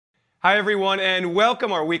Hi, everyone, and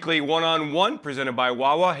welcome our weekly one-on-one presented by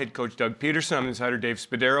Wawa. Head coach Doug Peterson. I'm insider Dave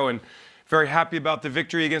Spadaro, and very happy about the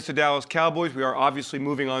victory against the Dallas Cowboys. We are obviously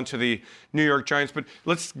moving on to the New York Giants, but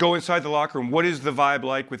let's go inside the locker room. What is the vibe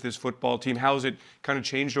like with this football team? How has it kind of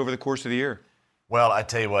changed over the course of the year? Well, I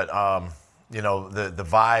tell you what, the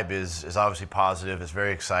vibe is obviously positive. It's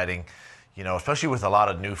very exciting, especially with a lot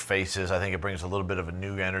of new faces. I think it brings a little bit of a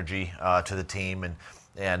new energy to the team, and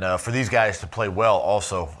for these guys to play well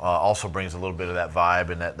also brings a little bit of that vibe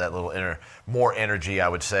and that little more energy, I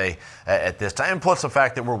would say, at this time. And plus the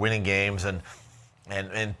fact that we're winning games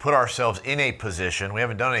and put ourselves in a position. We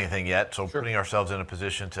haven't done anything yet, so putting ourselves in a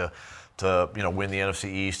position to win the NFC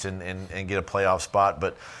East and get a playoff spot.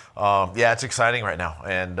 But it's exciting right now,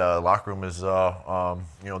 and locker room is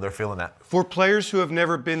they're feeling that. For players who have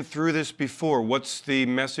never been through this before, what's the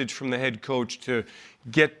message from the head coach to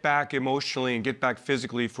get back emotionally and get back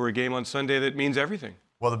physically for a game on Sunday that means everything?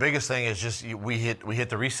 Well, the biggest thing is just we hit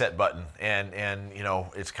the reset button, and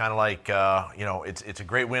it's kind of like it's a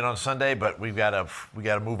great win on Sunday, but we got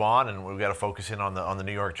to move on, and we've got to focus in on the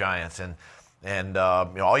New York Giants. And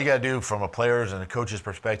all you got to do from a player's and a coach's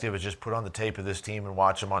perspective is just put on the tape of this team and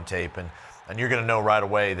watch them on tape, and you're going to know right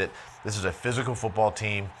away that this is a physical football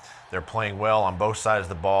team. They're playing well on both sides of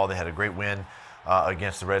the ball. They had a great win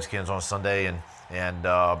against the Redskins on Sunday, and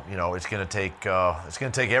it's going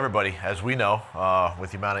to take everybody, as we know,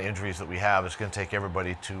 with the amount of injuries that we have. It's going to take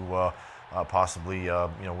everybody to possibly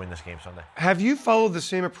win this game Sunday. Have you followed the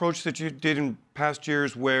same approach that you did in past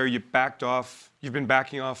years, where you backed off? You've been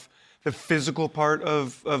backing off the physical part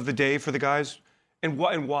of the day for the guys, and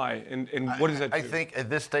why? And what does that do? I think at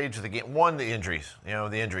this stage of the game, the injuries,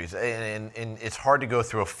 and it's hard to go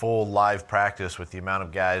through a full live practice with the amount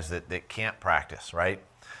of guys that can't practice, right?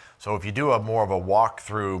 So if you do more of a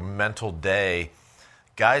walk-through mental day,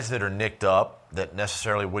 guys that are nicked up that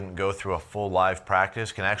necessarily wouldn't go through a full live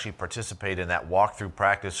practice can actually participate in that walk-through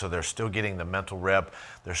practice, so they're still getting the mental rep.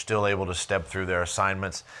 They're still able to step through their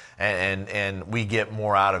assignments, and we get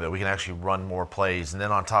more out of it. We can actually run more plays. And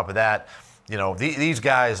then on top of that, these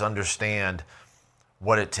guys understand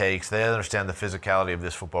what it takes. They understand the physicality of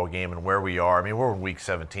this football game and where we are. I mean, we're in week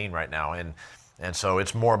 17 right now, and so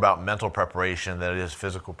it's more about mental preparation than it is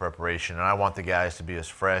physical preparation. And I want the guys to be as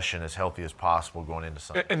fresh and as healthy as possible going into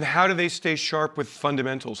Sunday. And how do they stay sharp with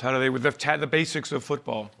fundamentals? How do they, with the basics of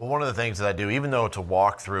football? Well, one of the things that I do, even though it's a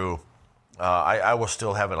walkthrough, I will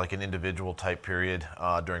still have it like an individual type period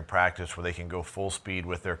during practice where they can go full speed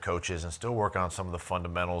with their coaches and still work on some of the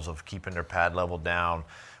fundamentals of keeping their pad level down,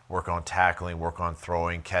 work on tackling, work on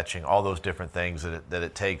throwing, catching, all those different things that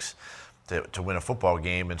it takes to win a football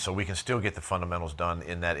game, and so we can still get the fundamentals done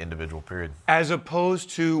in that individual period. As opposed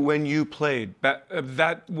to when you played,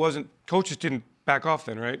 that wasn't, coaches didn't back off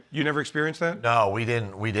then, right? You never experienced that? No, we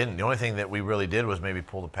didn't. The only thing that we really did was maybe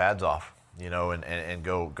pull the pads off, and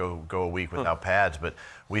go a week without pads, but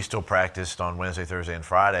we still practiced on Wednesday, Thursday, and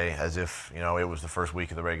Friday as if, it was the first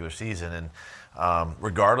week of the regular season, and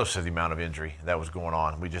regardless of the amount of injury that was going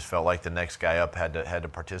on, we just felt like the next guy up had to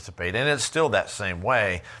participate, and it's still that same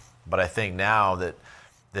way. But I think now that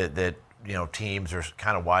teams are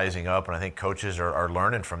kind of wising up, and I think coaches are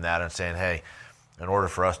learning from that and saying, hey, in order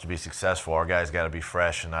for us to be successful, our guys got to be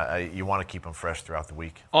fresh, and you want to keep them fresh throughout the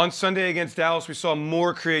week. On Sunday against Dallas, we saw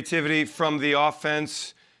more creativity from the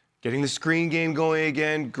offense, getting the screen game going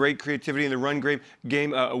again, great creativity in the run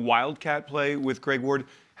game, a wildcat play with Greg Ward.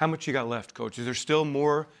 How much you got left, Coach? Is there still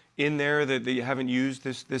more in there that you haven't used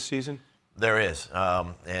this season? There is,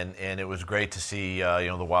 and it was great to see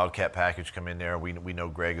the Wildcat package come in there. We know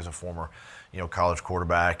Greg is a former college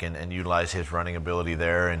quarterback and utilize his running ability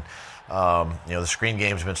there, and the screen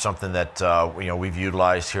game's been something that we've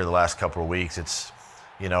utilized here the last couple of weeks. It's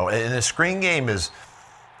and the screen game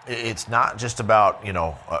it's not just about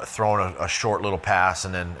throwing a short little pass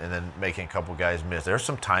and then making a couple guys miss. There's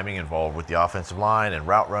some timing involved with the offensive line and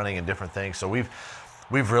route running and different things. So we've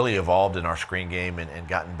really evolved in our screen game and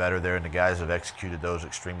gotten better there, and the guys have executed those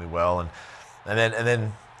extremely well. And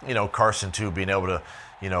then Carson too, being able to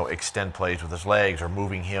extend plays with his legs or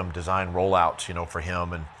moving him, design rollouts for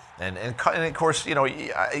him, and of course you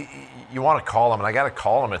want to call him, and I got to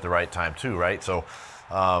call him at the right time too, right? So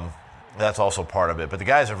that's also part of it. But the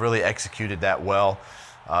guys have really executed that well.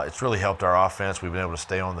 It's really helped our offense. We've been able to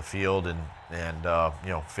stay on the field and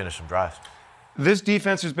finish some drives. This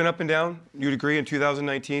defense has been up and down. You'd agree in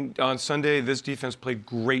 2019. On Sunday, this defense played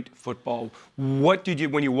great football. What did you,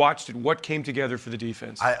 when you watched it, what came together for the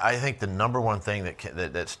defense? I think the number one thing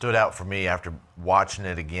that stood out for me after watching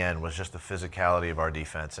it again was just the physicality of our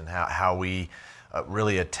defense and how we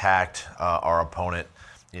really attacked our opponent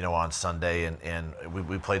on Sunday, and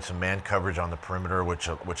we played some man coverage on the perimeter, which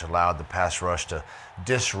allowed the pass rush to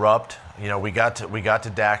disrupt. We got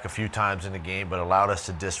to Dak a few times in the game, but allowed us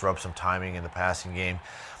to disrupt some timing in the passing game,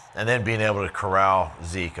 and then being able to corral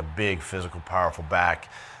Zeke, a big, physical, powerful back,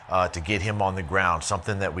 to get him on the ground,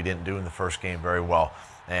 something that we didn't do in the first game very well.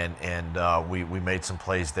 And we made some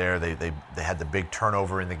plays there. They had the big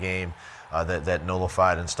turnover in the game that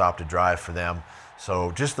nullified and stopped a drive for them.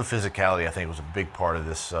 So just the physicality, I think, was a big part of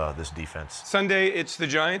this defense. Sunday, it's the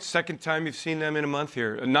Giants. Second time you've seen them in a month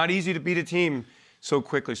here. Not easy to beat a team so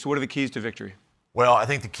quickly. So what are the keys to victory? Well, I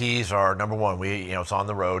think the keys are, number one, it's on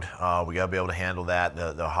the road. We got to be able to handle that,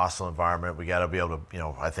 the hostile environment. We got to be able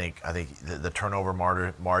to, I think the turnover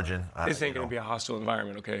margin. This ain't going to be a hostile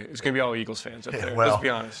environment, okay? It's going to be all Eagles fans up there. Well, let's be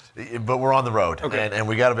honest. But we're on the road, okay. and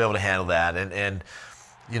we got to be able to handle that. And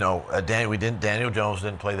Daniel Jones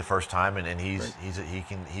didn't play the first time, and he's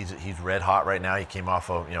red hot right now. He came off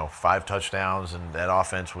of 5 touchdowns, and that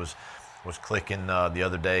offense was clicking the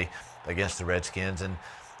other day against the Redskins,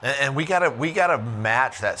 and we gotta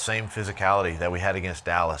match that same physicality that we had against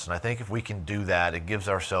Dallas. And I think if we can do that, it gives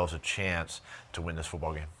ourselves a chance to win this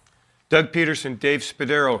football game. Doug Peterson, Dave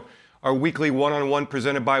Spadaro, our weekly one-on-one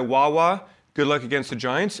presented by Wawa. Good luck against the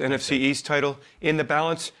Giants. NFC East title in the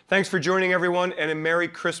balance. Thanks for joining, everyone, and a Merry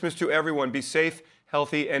Christmas to everyone. Be safe,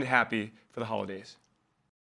 healthy, and happy for the holidays.